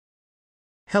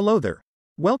Hello there.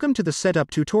 Welcome to the setup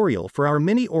tutorial for our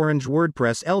miniOrange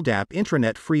WordPress LDAP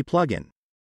Intranet free plugin.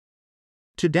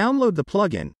 To download the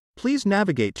plugin, please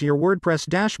navigate to your WordPress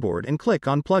dashboard and click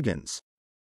on Plugins.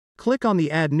 Click on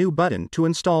the Add New button to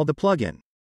install the plugin.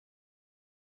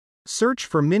 Search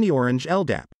for miniOrange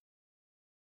LDAP.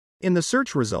 In the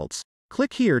search results,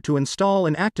 click here to install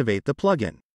and activate the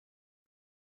plugin.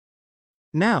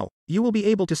 Now, you will be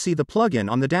able to see the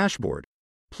plugin on the dashboard.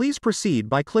 Please proceed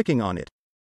by clicking on it.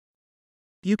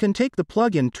 You can take the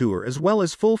plugin tour as well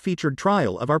as full-featured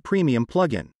trial of our premium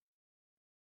plugin.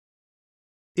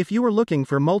 If you are looking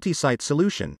for multi-site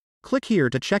solution, click here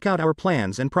to check out our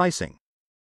plans and pricing.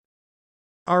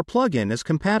 Our plugin is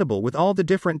compatible with all the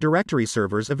different directory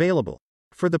servers available.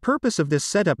 For the purpose of this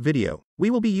setup video,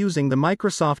 we will be using the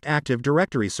Microsoft Active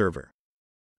Directory server.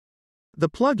 The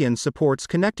plugin supports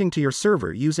connecting to your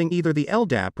server using either the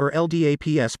LDAP or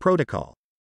LDAPS protocol.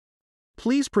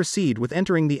 Please proceed with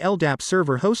entering the LDAP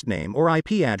server hostname or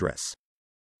IP address.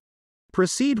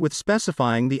 Proceed with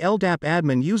specifying the LDAP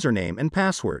admin username and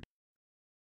password.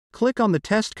 Click on the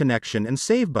Test Connection and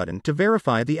Save button to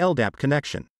verify the LDAP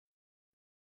connection.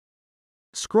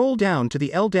 Scroll down to the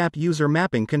LDAP User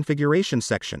Mapping Configuration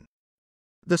section.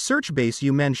 The search base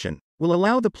you mention will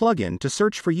allow the plugin to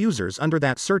search for users under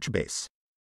that search base.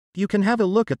 You can have a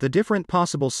look at the different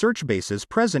possible search bases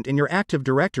present in your Active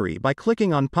Directory by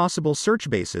clicking on Possible Search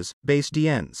Bases, Base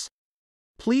DNs.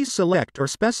 Please select or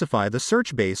specify the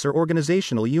search base or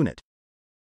organizational unit.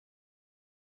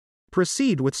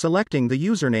 Proceed with selecting the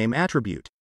username attribute.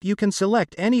 You can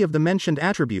select any of the mentioned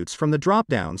attributes from the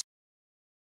drop-downs.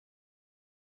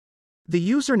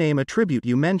 The username attribute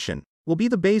you mention will be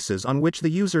the basis on which the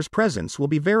user's presence will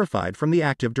be verified from the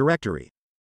Active Directory.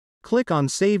 Click on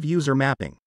Save User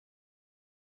Mapping.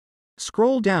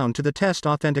 Scroll down to the Test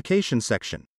Authentication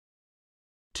section.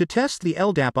 To test the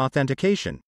LDAP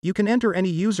authentication, you can enter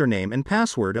any username and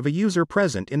password of a user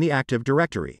present in the Active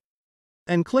Directory.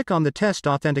 And click on the Test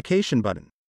Authentication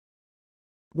button.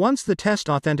 Once the test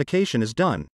authentication is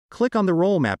done, click on the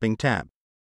Role Mapping tab.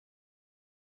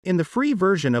 In the free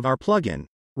version of our plugin,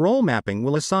 role mapping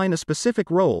will assign a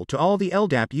specific role to all the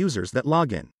LDAP users that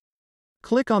log in.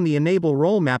 Click on the Enable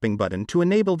Role Mapping button to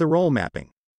enable the role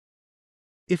mapping.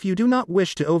 If you do not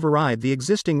wish to override the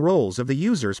existing roles of the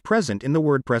users present in the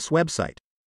WordPress website,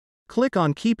 click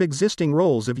on Keep Existing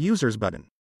Roles of Users button.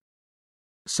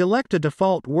 Select a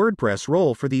default WordPress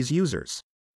role for these users.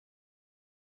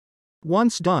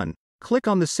 Once done, click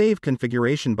on the Save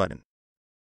Configuration button.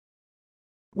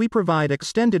 We provide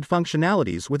extended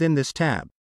functionalities within this tab.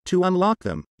 To unlock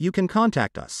them, you can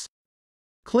contact us.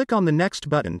 Click on the Next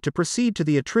button to proceed to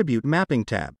the Attribute Mapping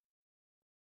tab.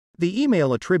 The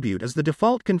email attribute is the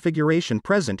default configuration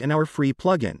present in our free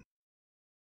plugin.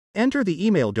 Enter the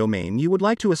email domain you would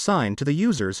like to assign to the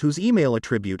users whose email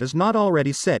attribute is not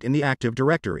already set in the Active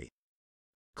Directory.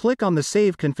 Click on the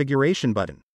Save Configuration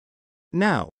button.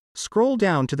 Now, scroll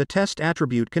down to the Test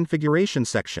Attribute Configuration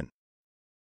section.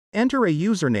 Enter a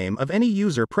username of any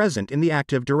user present in the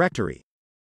Active Directory.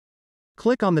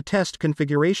 Click on the Test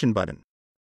Configuration button.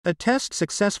 A Test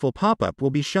Successful pop-up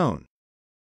will be shown.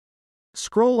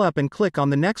 Scroll up and click on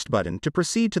the Next button to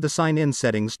proceed to the Sign In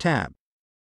Settings tab.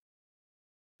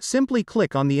 Simply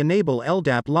click on the Enable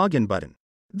LDAP Login button.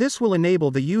 This will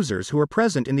enable the users who are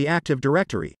present in the Active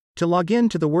Directory to log in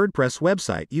to the WordPress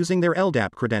website using their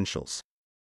LDAP credentials.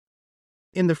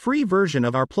 In the free version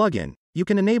of our plugin, you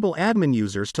can enable admin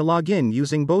users to log in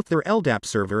using both their LDAP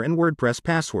server and WordPress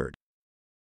password.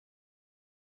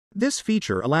 This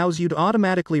feature allows you to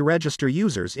automatically register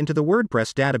users into the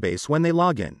WordPress database when they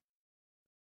log in.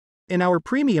 In our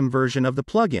premium version of the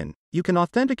plugin, you can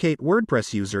authenticate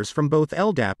WordPress users from both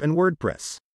LDAP and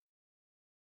WordPress.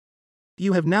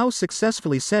 You have now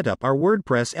successfully set up our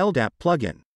WordPress LDAP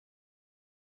plugin.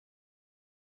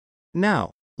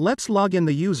 Now, let's log in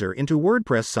the user into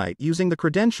WordPress site using the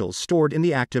credentials stored in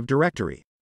the Active Directory.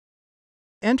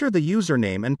 Enter the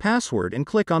username and password and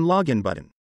click on Login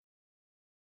button.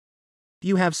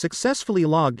 You have successfully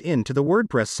logged in to the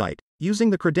WordPress site using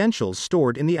the credentials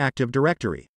stored in the Active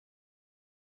Directory.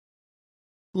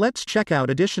 Let's check out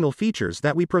additional features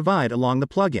that we provide along the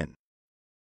plugin.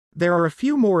 There are a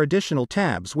few more additional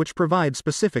tabs which provide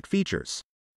specific features.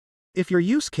 If your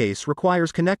use case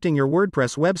requires connecting your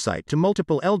WordPress website to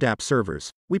multiple LDAP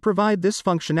servers, we provide this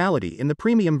functionality in the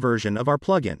premium version of our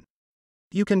plugin.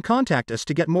 You can contact us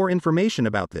to get more information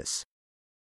about this.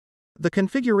 The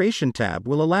Configuration tab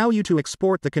will allow you to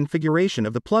export the configuration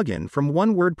of the plugin from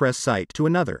one WordPress site to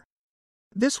another.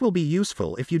 This will be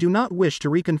useful if you do not wish to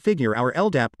reconfigure our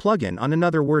LDAP plugin on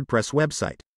another WordPress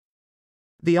website.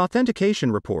 The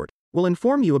Authentication Report will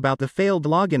inform you about the failed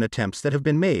login attempts that have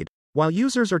been made while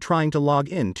users are trying to log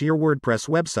in to your WordPress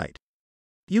website.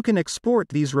 You can export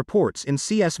these reports in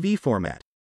CSV format.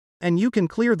 And you can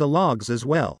clear the logs as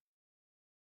well.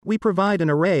 We provide an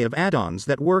array of add-ons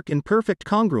that work in perfect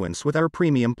congruence with our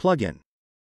premium plugin.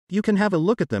 You can have a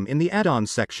look at them in the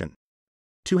add-ons section.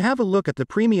 To have a look at the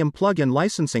premium plugin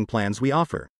licensing plans we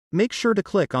offer, make sure to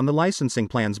click on the Licensing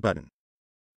Plans button.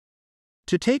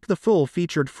 To take the full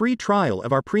featured free trial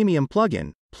of our premium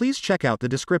plugin, please check out the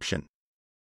description.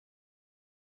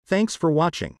 Thanks for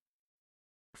watching.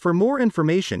 For more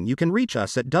information, you can reach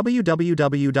us at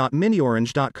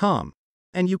www.miniorange.com,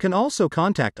 and you can also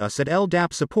contact us at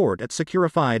LDAP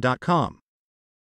support@securify.com.